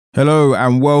Hello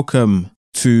and welcome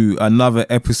to another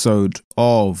episode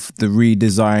of the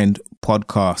Redesigned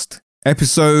Podcast.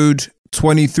 Episode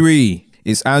 23.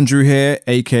 It's Andrew here,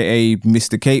 aka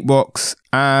Mr. Catebox,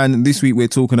 and this week we're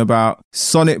talking about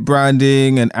Sonic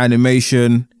branding and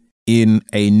animation in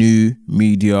a new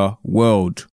media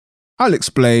world. I'll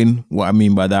explain what I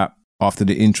mean by that after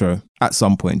the intro at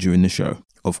some point during the show,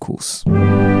 of course.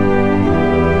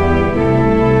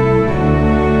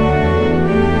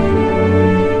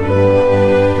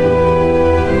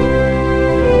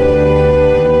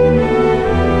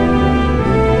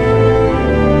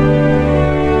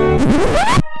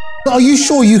 Are you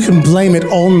sure you can blame it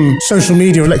on social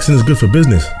media? Flexing is good for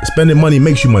business. Spending money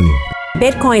makes you money.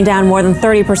 Bitcoin down more than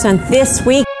 30% this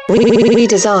week.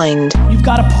 Redesigned. You've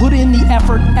got to put in the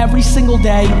effort every single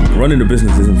day. Running a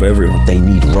business isn't for everyone. They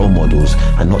need role models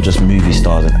and not just movie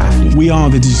stars and athletes. We are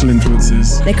the digital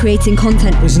influencers. They're creating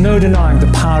content. There's no denying the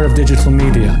power of digital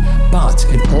media, but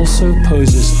it also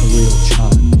poses a real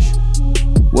challenge.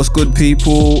 What's good,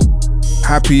 people?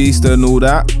 Happy Easter and all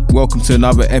that. Welcome to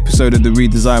another episode of the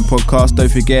Redesign Podcast.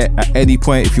 Don't forget, at any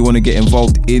point, if you want to get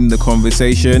involved in the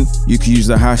conversation, you can use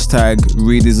the hashtag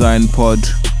RedesignPod,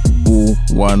 all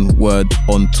one word,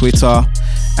 on Twitter.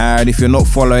 And if you're not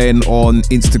following on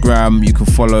Instagram, you can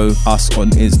follow us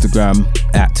on Instagram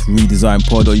at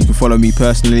RedesignPod, or you can follow me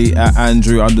personally at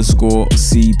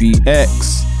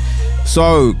Andrew_CBX.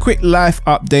 So, quick life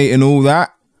update and all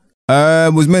that.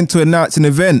 Was meant to announce an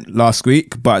event last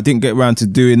week, but I didn't get around to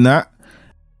doing that.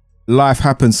 Life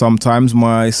happens sometimes.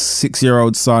 My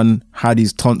 6-year-old son had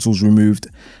his tonsils removed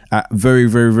at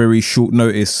very short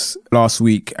notice last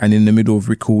week, and in the middle of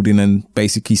recording and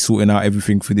basically sorting out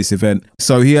everything for this event.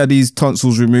 So he had his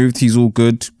tonsils removed. He's all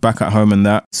good, back at home and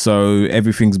that. So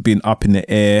everything's been up in the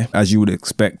air, as you would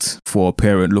expect for a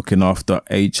parent looking after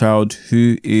a child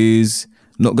who is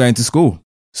not going to school.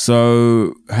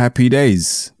 So happy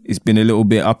days. It's been a little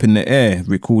bit up in the air,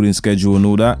 recording schedule and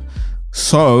all that.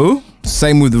 So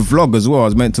same with the vlog as well. I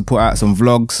was meant to put out some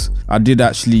vlogs. I did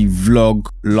actually vlog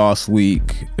last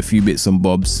week, a few bits and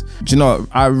bobs. Do you know,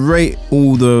 I rate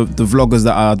all the vloggers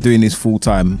that are doing this full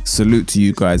time. Salute to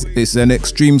you guys. It's an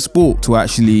extreme sport to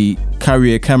actually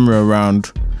carry a camera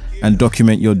around and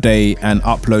document your day and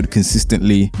upload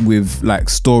consistently with like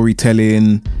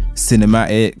storytelling,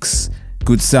 cinematics,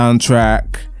 good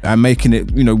soundtrack, and making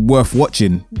it, you know, worth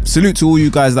watching. Salute to all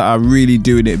you guys that are really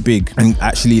doing it big and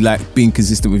actually like being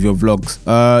consistent with your vlogs.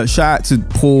 Shout out to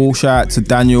Paul, shout out to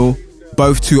Daniel,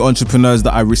 both two entrepreneurs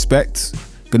that I respect.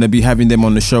 Gonna be having them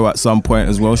on the show at some point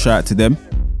as well. Shout out to them.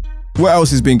 What else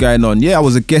has been going on? Yeah, I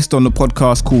was a guest on the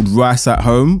podcast called Rice at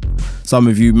Home. Some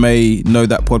of you may know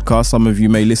that podcast, some of you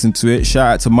may listen to it.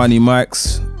 Shout out to Money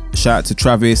Mikes, shout out to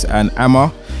Travis and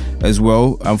Amma as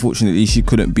well. Unfortunately, she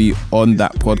couldn't be on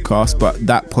that podcast, but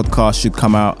that podcast should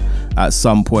come out at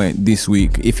some point this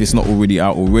week if it's not already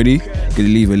out already. Gonna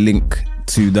leave a link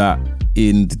to that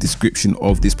in the description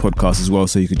of this podcast as well,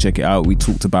 so you can check it out. We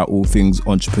talked about all things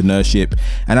entrepreneurship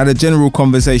and had a general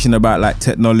conversation about like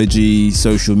technology,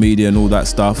 social media and all that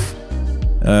stuff.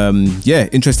 Yeah,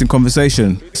 interesting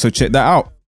conversation, so check that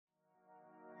out.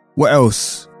 What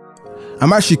else?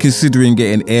 I'm actually considering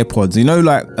getting AirPods. You know,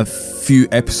 like a few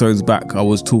episodes back, I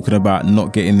was talking about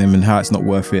not getting them and how it's not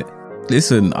worth it.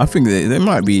 Listen, I think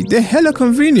they're hella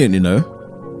convenient, you know.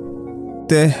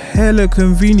 They're hella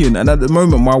convenient. And at the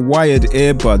moment, my wired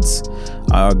earbuds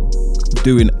are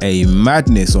doing a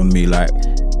madness on me. Like,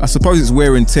 I suppose it's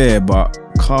wear and tear, but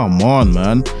come on,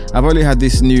 man. I've only had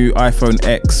this new iPhone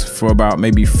X for about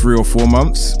maybe 3 or 4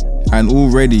 months. And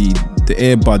already the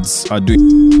earbuds are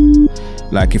doing...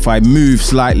 Like if I move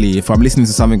slightly, if I'm listening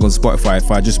to something on Spotify,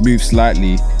 if I just move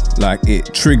slightly, like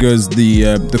it triggers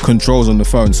the controls on the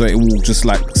phone, so it will just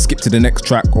like skip to the next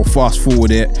track or fast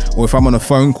forward it, or if I'm on a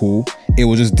phone call, it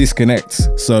will just disconnect.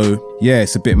 So yeah,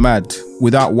 it's a bit mad.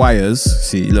 Without wires,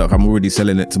 see, look, I'm already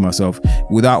selling it to myself.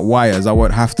 Without wires, I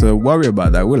won't have to worry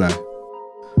about that, will I?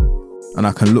 And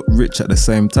I can look rich at the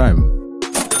same time.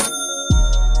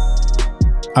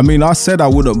 I mean, I said I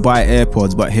wouldn't buy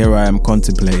AirPods, but here I am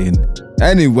contemplating.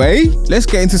 Anyway, let's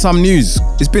get into some news.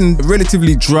 It's been a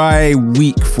relatively dry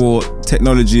week for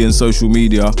technology and social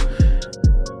media.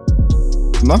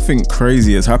 Nothing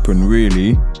crazy has happened,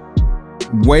 really.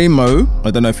 Waymo, I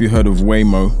don't know if you heard of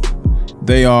Waymo.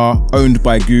 They are owned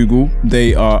by Google.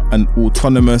 They are an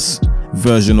autonomous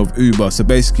version of Uber. So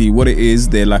basically what it is,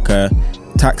 they're like a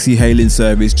taxi hailing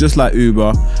service, just like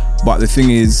Uber. But the thing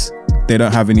is, they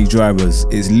don't have any drivers.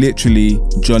 It's literally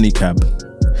Johnny Cab.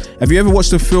 Have you ever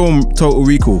watched the film Total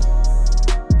Recall?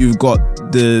 You've got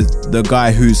the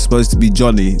guy who's supposed to be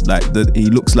Johnny, like he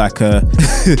looks like a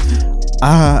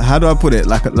how do I put it?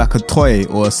 Like a toy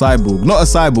or a cyborg. Not a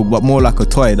cyborg, but more like a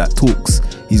toy that talks.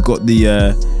 He's got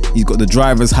the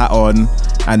driver's hat on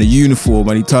and a uniform,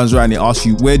 and he turns around and he asks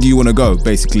you, where do you want to go,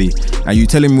 basically? And you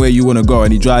tell him where you want to go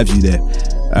and he drives you there.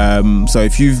 So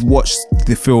if you've watched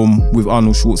the film with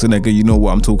Arnold Schwarzenegger, you know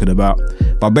what I'm talking about.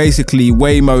 But basically,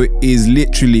 Waymo is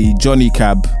literally Johnny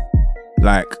Cab,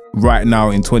 like right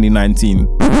now in 2019.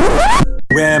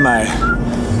 Where am I?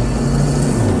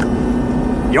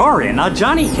 You're in a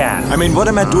Johnny Cab. I mean, what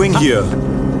am I doing here?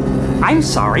 I'm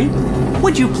sorry.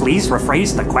 Would you please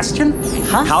rephrase the question?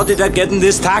 Huh? How did I get in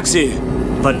this taxi?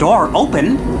 The door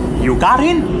opened. You got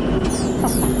in.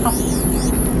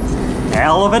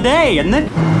 Hell of a day, isn't it?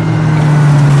 It's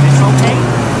okay.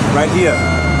 Right here.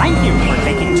 Thank you for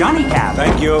taking Johnny Cab.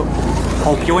 Thank you.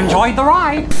 Hope you enjoyed the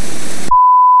ride.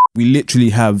 We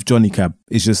literally have Johnny Cab.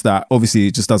 It's just that obviously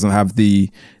it just doesn't have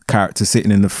the character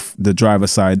sitting in the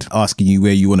driver's side asking you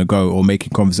where you want to go or making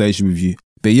conversation with you.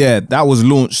 But yeah, that was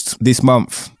launched this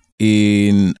month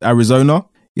in Arizona,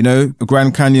 you know,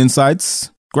 Grand Canyon sites.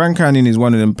 Grand Canyon is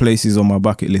one of them places on my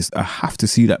bucket list. I have to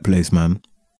see that place, man.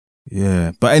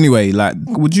 Yeah. But anyway, like,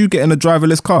 would you get in a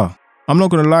driverless car? I'm not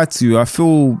going to lie to you. I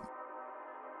feel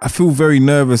very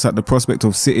nervous at the prospect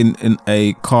of sitting in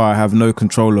a car I have no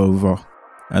control over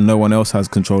and no one else has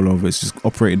control over. It's just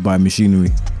operated by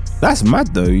machinery. That's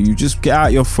mad though. You just get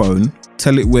out your phone,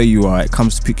 tell it where you are, it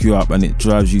comes to pick you up and it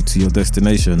drives you to your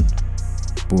destination.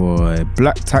 Boy,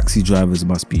 black taxi drivers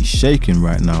must be shaking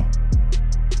right now.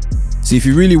 See, if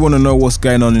you really want to know what's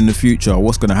going on in the future,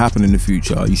 what's going to happen in the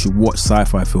future, you should watch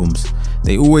sci-fi films.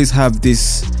 They always have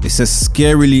this, it's a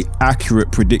scarily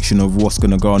accurate prediction of what's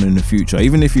going to go on in the future.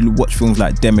 Even if you watch films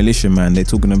like Demolition Man, they're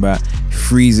talking about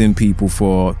freezing people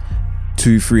for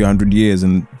 200-300 years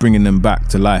and bringing them back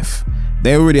to life.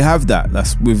 They already have that.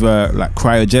 That's with like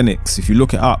cryogenics. If you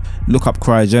look up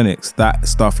cryogenics, that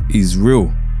stuff is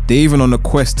real. They're even on a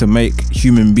quest to make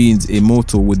human beings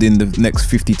immortal within the next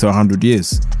 50 to 100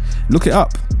 years. Look it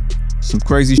up. Some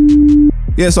crazy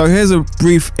Yeah, so here's a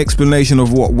brief explanation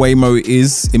of what Waymo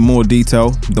is in more detail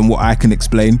than what I can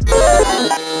explain.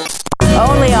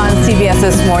 Only on CBS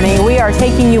This Morning, we are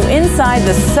taking you inside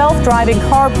the self-driving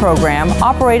car program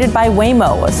operated by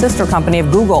Waymo, a sister company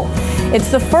of Google. It's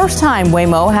the first time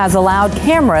Waymo has allowed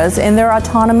cameras in their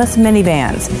autonomous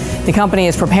minivans. The company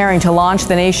is preparing to launch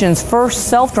the nation's first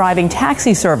self-driving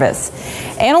taxi service.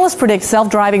 Analysts predict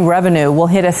self-driving revenue will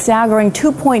hit a staggering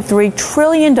 $2.3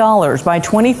 trillion by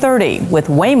 2030, with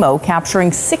Waymo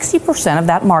capturing 60% of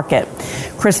that market.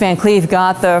 Chris Van Cleef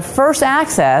got the first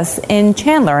access in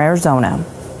Chandler, Arizona.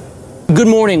 Good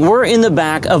morning. We're in the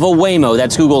back of a Waymo.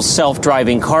 That's Google's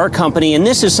self-driving car company. And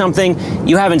this is something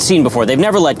you haven't seen before. They've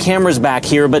never let cameras back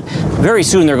here, but very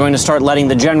soon they're going to start letting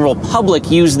the general public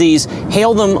use these,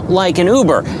 hail them like an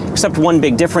Uber. Except one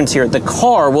big difference here. The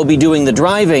car will be doing the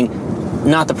driving,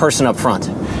 not the person up front.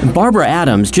 Barbara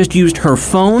Adams just used her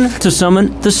phone to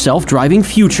summon the self-driving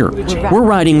future. We're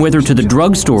riding with her to the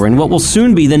drugstore in what will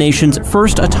soon be the nation's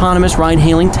first autonomous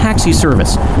ride-hailing taxi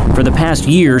service. For the past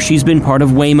year, she's been part of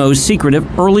Waymo's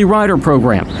secretive early rider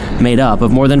program, made up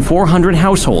of more than 400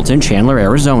 households in Chandler,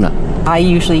 Arizona. I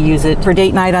usually use it for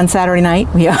date night on Saturday night.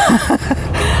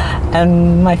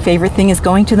 And my favorite thing is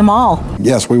going to the mall.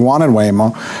 Yes, we wanted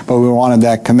Waymo, but we wanted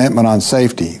that commitment on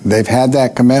safety. They've had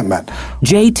that commitment.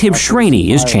 Jay Tibshraeny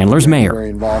is Chandler's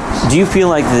mayor. Do you feel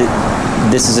like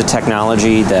this is a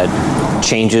technology that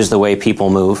changes the way people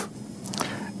move?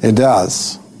 It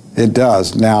does. It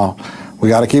does. Now, we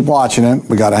got to keep watching it.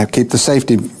 We got to keep the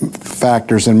safety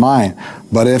factors in mind.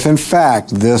 But if, in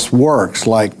fact, this works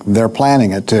like they're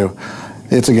planning it to,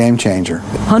 it's a game changer.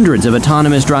 Hundreds of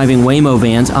autonomous driving Waymo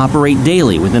vans operate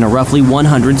daily within a roughly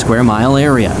 100 square mile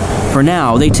area. For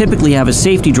now, they typically have a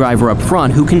safety driver up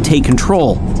front who can take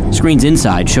control. Screens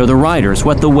inside show the riders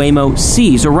what the Waymo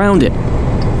sees around it.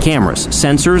 Cameras,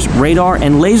 sensors, radar,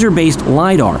 and laser-based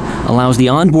LiDAR allows the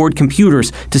onboard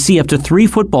computers to see up to 3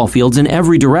 football fields in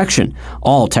every direction,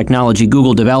 all technology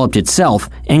Google developed itself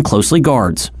and closely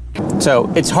guards. So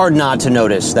it's hard not to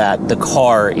notice that the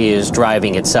car is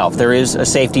driving itself. There is a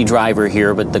safety driver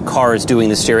here, but the car is doing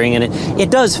the steering, and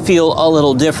it does feel a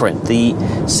little different. The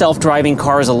self-driving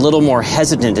car is a little more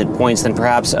hesitant at points than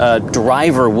perhaps a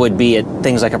driver would be at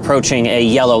things like approaching a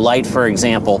yellow light, for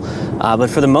example. But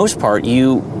for the most part,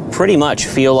 you pretty much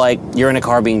feel like you're in a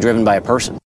car being driven by a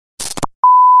person.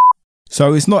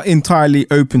 So it's not entirely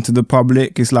open to the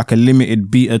public. It's like a limited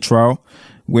beta trial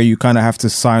where you kind of have to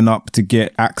sign up to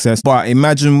get access. But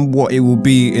imagine what it will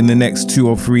be in the next 2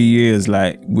 or 3 years.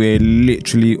 Like, we're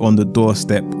literally on the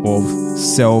doorstep of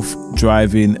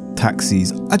self-driving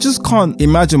taxis. I just can't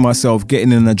imagine myself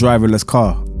getting in a driverless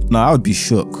car. No, I would be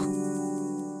shook.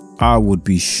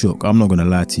 I'm not going to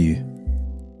lie to you.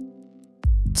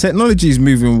 Technology is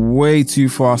moving way too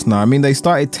fast now. I mean, they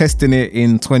started testing it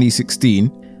in 2016,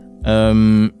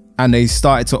 and they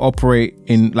started to operate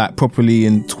in like properly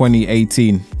in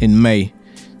 2018 in May.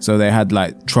 So they had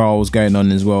like trials going on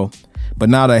as well. But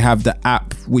now they have the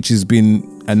app, which has been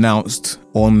announced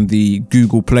on the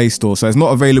Google Play Store. So it's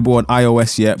not available on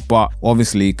iOS yet, but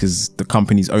obviously because the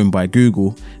company's owned by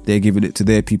Google, they're giving it to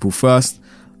their people first.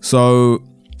 So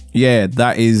yeah,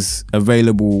 that is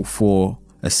available for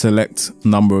a select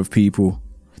number of people.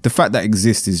 The fact that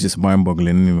exists is just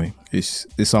mind-boggling anyway.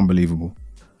 It's unbelievable.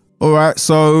 All right,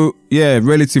 so yeah,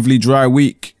 relatively dry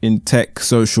week in tech,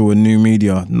 social and new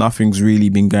media. Nothing's really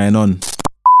been going on.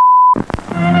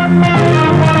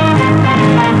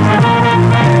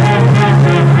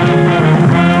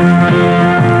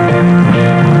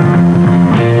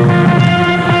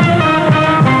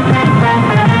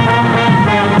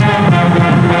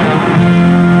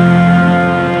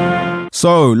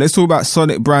 So let's talk about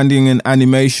Sonic branding and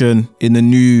animation in the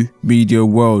new media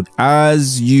world.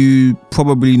 As you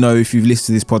probably know, if you've listened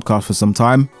to this podcast for some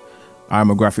time,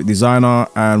 I'm a graphic designer,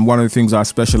 and one of the things I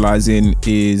specialize in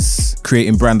is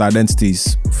creating brand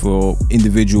identities for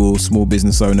individuals, small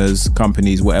business owners,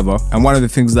 companies, whatever. And one of the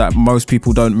things that most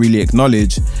people don't really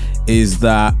acknowledge is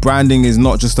that branding is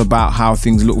not just about how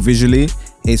things look visually,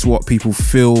 it's what people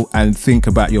feel and think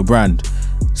about your brand.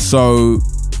 So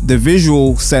the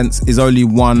visual sense is only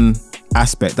one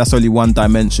aspect, that's only one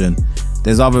dimension.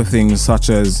 There's other things such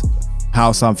as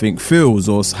how something feels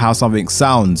or how something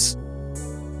sounds.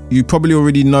 You probably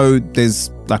already know there's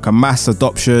like a mass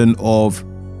adoption of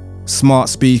smart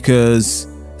speakers,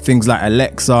 things like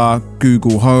Alexa,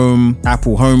 Google Home,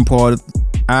 Apple HomePod,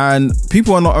 and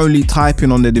people are not only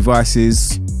typing on their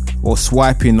devices or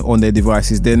swiping on their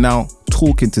devices, they're now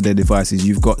talking to their devices.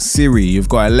 You've got Siri, you've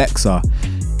got Alexa.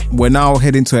 We're now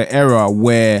heading to an era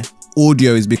where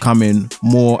audio is becoming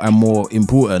more and more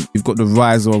important. You've got the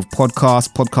rise of podcasts.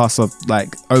 Podcasts are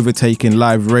like overtaking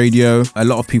live radio. A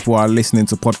lot of people are listening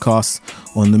to podcasts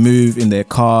on the move, in their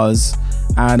cars.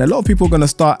 And a lot of people are going to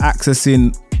start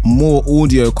accessing more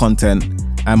audio content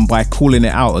and by calling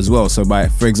it out as well. So by,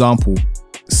 for example,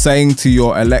 saying to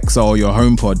your Alexa or your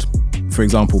HomePod, for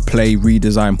example, play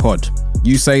Redesign Pod.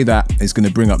 You say that, it's going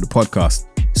to bring up the podcast.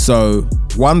 So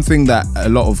one thing that a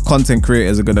lot of content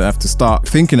creators are going to have to start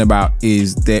thinking about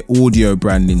is their audio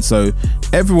branding. So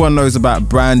everyone knows about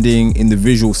branding in the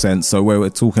visual sense. So where we're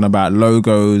talking about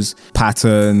logos,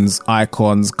 patterns,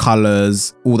 icons,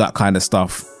 colors, all that kind of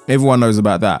stuff. Everyone knows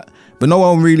about that. But no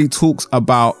one really talks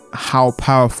about how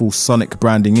powerful sonic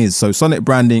branding is. So sonic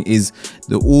branding is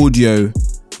the audio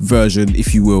version,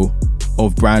 if you will,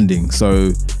 of branding.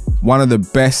 So one of the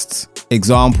best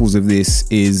examples of this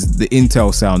is the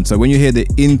Intel sound. So when you hear the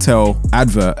Intel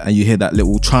advert and you hear that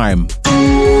little chime,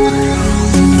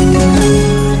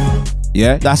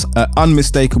 yeah, that's an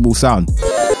unmistakable sound.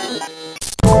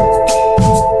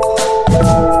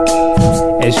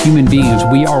 As human beings,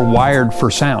 we are wired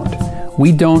for sound.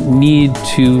 We don't need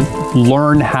to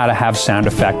learn how to have sound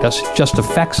affect us. It just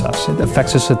affects us. It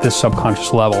affects us at this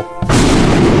subconscious level.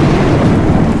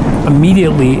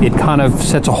 Immediately, it kind of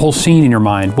sets a whole scene in your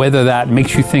mind, whether that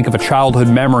makes you think of a childhood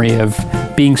memory of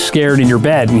being scared in your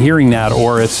bed and hearing that,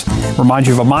 or it reminds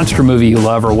you of a monster movie you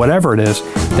love, or whatever it is,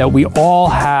 that we all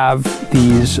have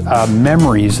these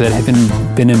memories that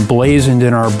have been emblazoned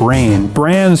in our brain.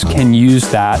 Brands can use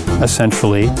that,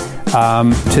 essentially,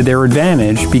 to their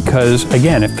advantage, because,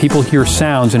 again, if people hear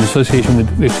sounds in association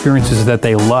with experiences that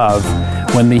they love,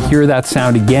 when they hear that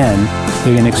sound again,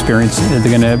 they're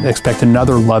going to expect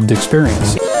another loved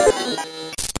experience.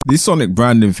 This sonic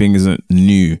branding thing isn't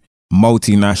new.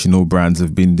 Multinational brands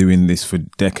have been doing this for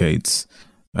decades.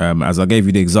 As I gave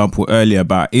you the example earlier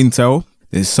about Intel,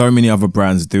 there's so many other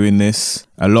brands doing this.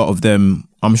 A lot of them,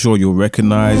 I'm sure you'll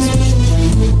recognize,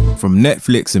 from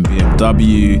Netflix and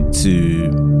BMW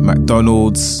to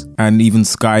McDonald's and even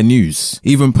Sky News.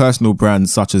 Even personal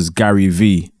brands such as Gary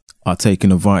Vee are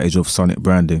taking advantage of sonic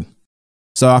branding.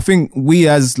 So I think we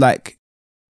as like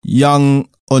young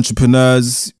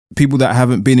entrepreneurs, people that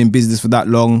haven't been in business for that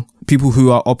long, people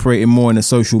who are operating more in a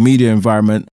social media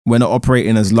environment, we're not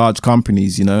operating as large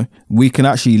companies, you know, we can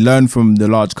actually learn from the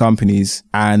large companies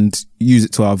and use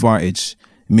it to our advantage.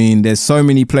 I mean, there's so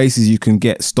many places you can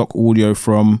get stock audio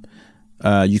from.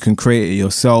 You can create it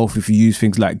yourself if you use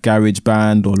things like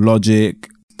GarageBand or Logic.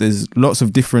 There's lots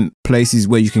of different places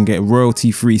where you can get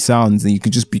royalty-free sounds, and you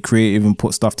can just be creative and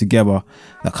put stuff together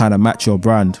that kind of match your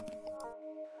brand.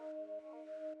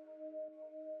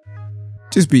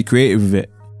 Just be creative with it.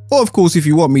 Or of course, if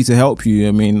you want me to help you,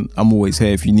 I mean, I'm always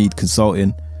here if you need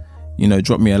consulting. You know,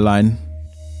 drop me a line,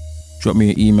 drop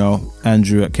me an email,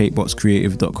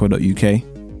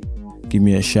 andrew@cateboxcreative.co.uk. Give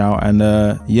me a shout, and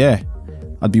yeah,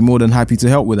 I'd be more than happy to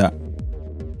help with that.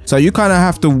 So you kind of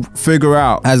have to figure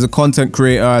out, as a content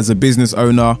creator, as a business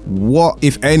owner, what,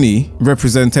 if any,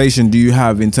 representation do you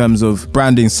have in terms of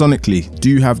branding sonically? Do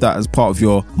you have that as part of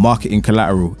your marketing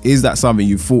collateral? Is that something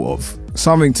you've thought of?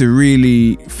 Something to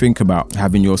really think about,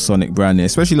 having your sonic branding,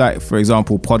 especially like, for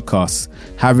example, podcasts,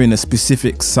 having a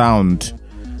specific sound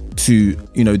to,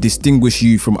 you know, distinguish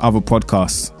you from other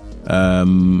podcasts.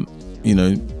 You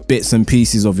know, bits and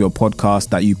pieces of your podcast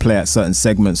that you play at certain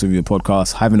segments of your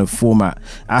podcast, having a format,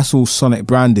 that's all sonic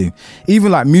branding.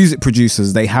 Even like music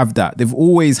producers, they have that. They've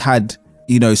always had,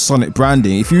 you know, sonic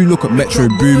branding. If you look at Metro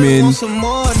Boomin,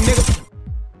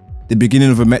 the beginning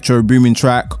of a Metro Boomin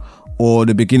track, or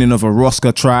the beginning of a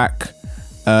Rosca track,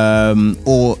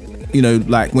 or, you know,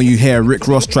 like when you hear a Rick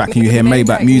Ross track and you hear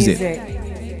Maybach music,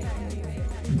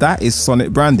 that is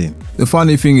sonic branding. The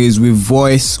funny thing is, with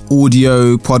voice,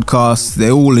 audio, podcasts,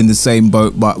 they're all in the same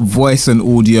boat, but voice and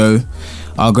audio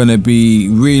are going to be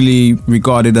really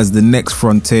regarded as the next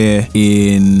frontier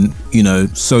in, you know,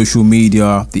 social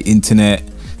media, the internet,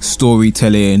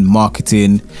 storytelling,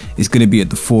 marketing. Is going to be at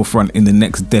the forefront in the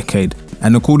next decade.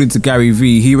 And according to Gary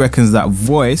Vee, he reckons that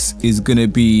voice is going to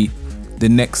be the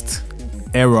next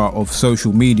era of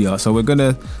social media. So we're going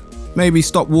to maybe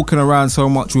stop walking around so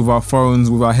much with our phones,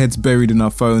 with our heads buried in our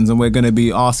phones, and we're going to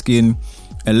be asking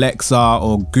Alexa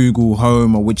or Google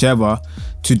Home or whichever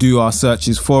to do our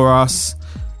searches for us,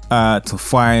 to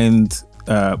find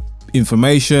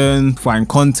information, find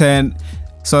content.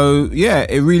 So yeah,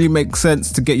 it really makes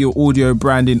sense to get your audio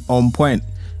branding on point.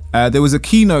 There was a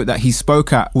keynote that he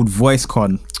spoke at called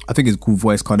VoiceCon. I think it's called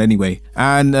VoiceCon anyway.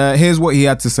 And here's what he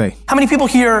had to say. How many people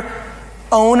here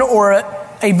own or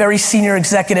a very senior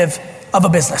executive of a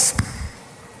business?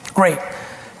 Great.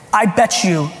 I bet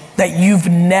you that you've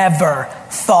never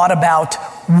thought about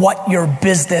what your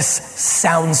business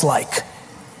sounds like.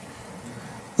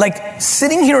 Like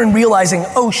sitting here and realizing,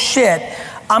 oh shit,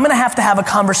 I'm gonna have to have a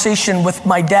conversation with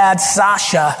my dad,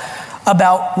 Sasha,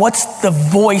 about what's the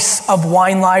voice of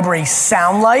Wine Library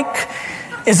sound like,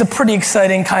 is a pretty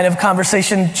exciting kind of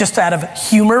conversation just out of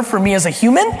humor for me as a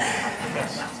human.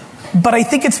 But I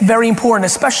think it's very important,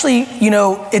 especially, you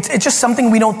know, it's just something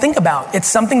we don't think about. It's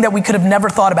something that we could have never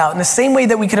thought about. In the same way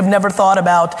that we could have never thought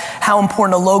about how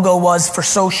important a logo was for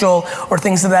social or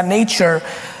things of that nature,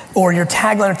 or your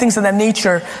tagline or things of that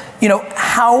nature, you know,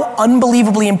 how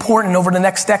unbelievably important over the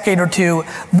next decade or two,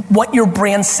 what your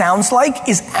brand sounds like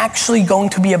is actually going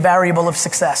to be a variable of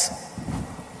success.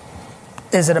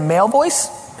 Is it a male voice?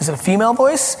 Is it a female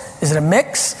voice? Is it a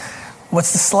mix?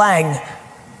 What's the slang?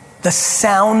 The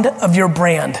sound of your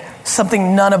brand,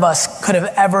 something none of us could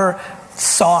have ever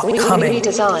saw coming.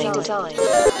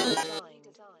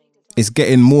 It's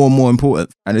getting more and more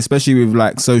important, and especially with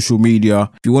like social media,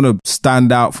 if you want to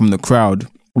stand out from the crowd,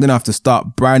 you're going to have to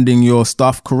start branding your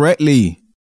stuff correctly,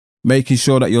 making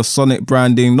sure that your sonic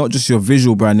branding, not just your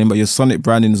visual branding, but your sonic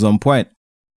branding is on point.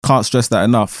 Can't stress that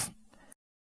enough.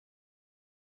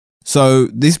 So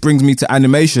this brings me to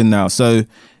animation now. So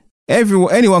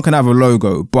anyone can have a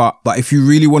logo, but if you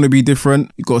really want to be different,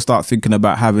 you got to start thinking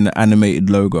about having an animated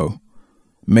logo.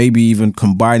 Maybe even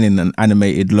combining an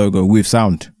animated logo with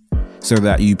sound, so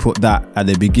that you put that at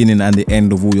the beginning and the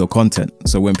end of all your content.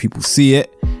 So when people see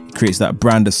it, it creates that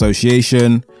brand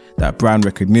association, that brand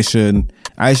recognition.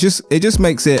 And it just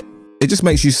makes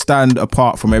you stand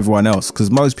apart from everyone else,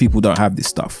 because most people don't have this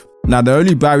stuff. Now, the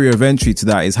only barrier of entry to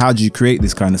that is, how do you create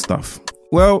this kind of stuff?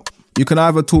 Well, you can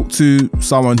either talk to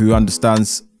someone who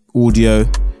understands audio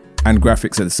and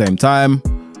graphics at the same time,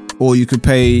 or you could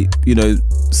pay, you know,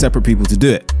 separate people to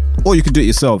do it. Or you could do it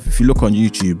yourself. If you look on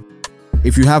YouTube,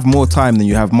 if you have more time than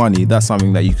you have money, that's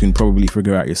something that you can probably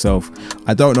figure out yourself.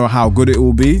 I don't know how good it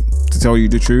will be, to tell you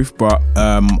the truth, but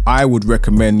I would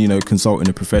recommend, you know, consulting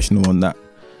a professional on that.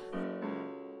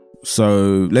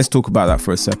 So let's talk about that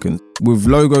for a second. With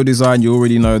logo design, you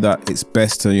already know that it's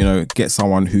best to, you know, get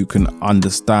someone who can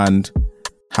understand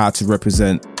how to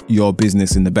represent your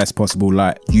business in the best possible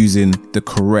light using the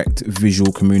correct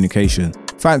visual communication.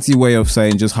 Fancy way of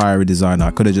saying just hire a designer.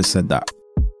 I could have just said that.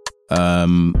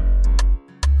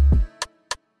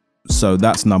 So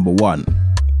that's number one.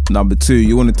 Number two,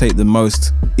 you want to take the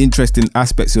most interesting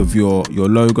aspects of your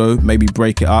logo, maybe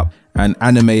break it up and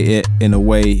animate it in a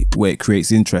way where it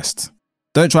creates interest.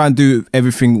 Don't try and do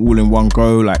everything all in one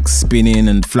go, like spinning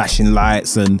and flashing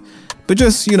lights, but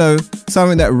just, you know,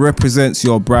 something that represents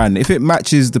your brand. If it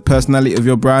matches the personality of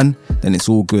your brand, then it's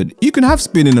all good. You can have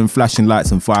spinning and flashing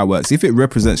lights and fireworks if it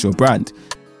represents your brand.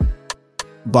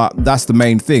 But that's the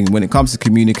main thing. When it comes to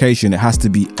communication, it has to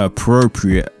be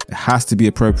appropriate. It has to be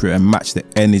appropriate and match the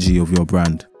energy of your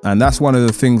brand. And that's one of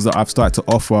the things that I've started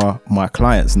to offer my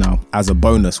clients now as a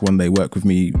bonus when they work with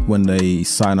me, when they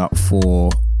sign up for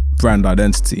brand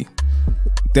identity.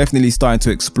 Definitely starting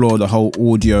to explore the whole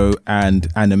audio and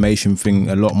animation thing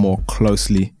a lot more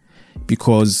closely,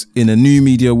 because in a new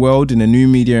media world, in a new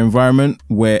media environment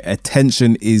where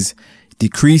attention is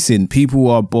decreasing, people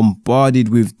are bombarded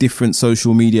with different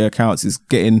social media accounts. It's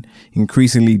getting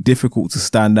increasingly difficult to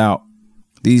stand out.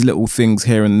 These little things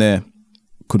here and there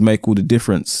could make all the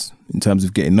difference in terms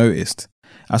of getting noticed.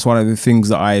 That's one of the things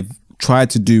that I've tried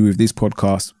to do with this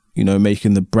podcast, you know,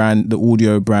 making the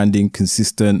audio branding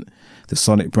consistent, the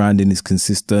sonic branding is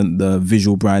consistent, the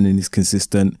visual branding is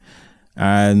consistent.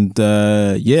 And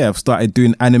I've started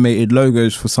doing animated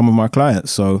logos for some of my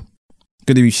clients. So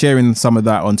going to be sharing some of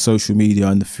that on social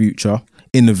media in the future,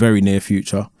 in the very near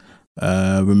future.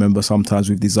 Remember, sometimes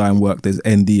with design work, there's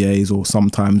NDAs, or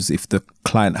sometimes if the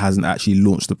client hasn't actually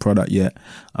launched the product yet,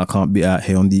 I can't be out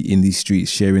here in these streets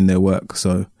sharing their work.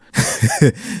 So,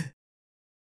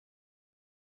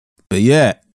 but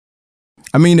yeah,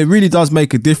 I mean, it really does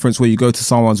make a difference when you go to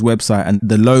someone's website and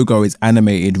the logo is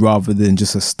animated rather than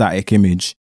just a static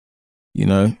image. You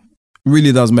know, it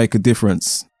really does make a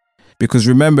difference. Because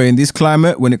remember, in this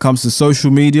climate, when it comes to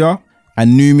social media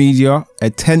and new media,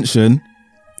 attention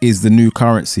is the new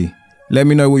currency. Let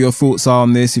me know what your thoughts are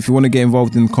on this. If you want to get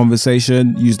involved in the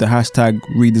conversation, use the hashtag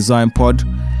 #RedesignPod.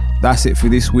 That's it for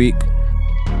this week.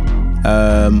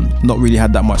 Not really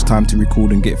had that much time to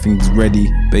record and get things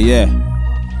ready. But yeah,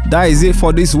 that is it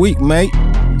for this week, mate.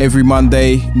 Every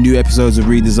Monday, new episodes of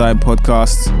Redesign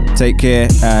Podcast. Take care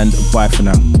and bye for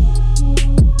now.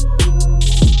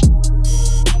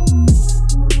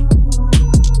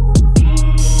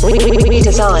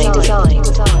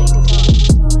 Redesign.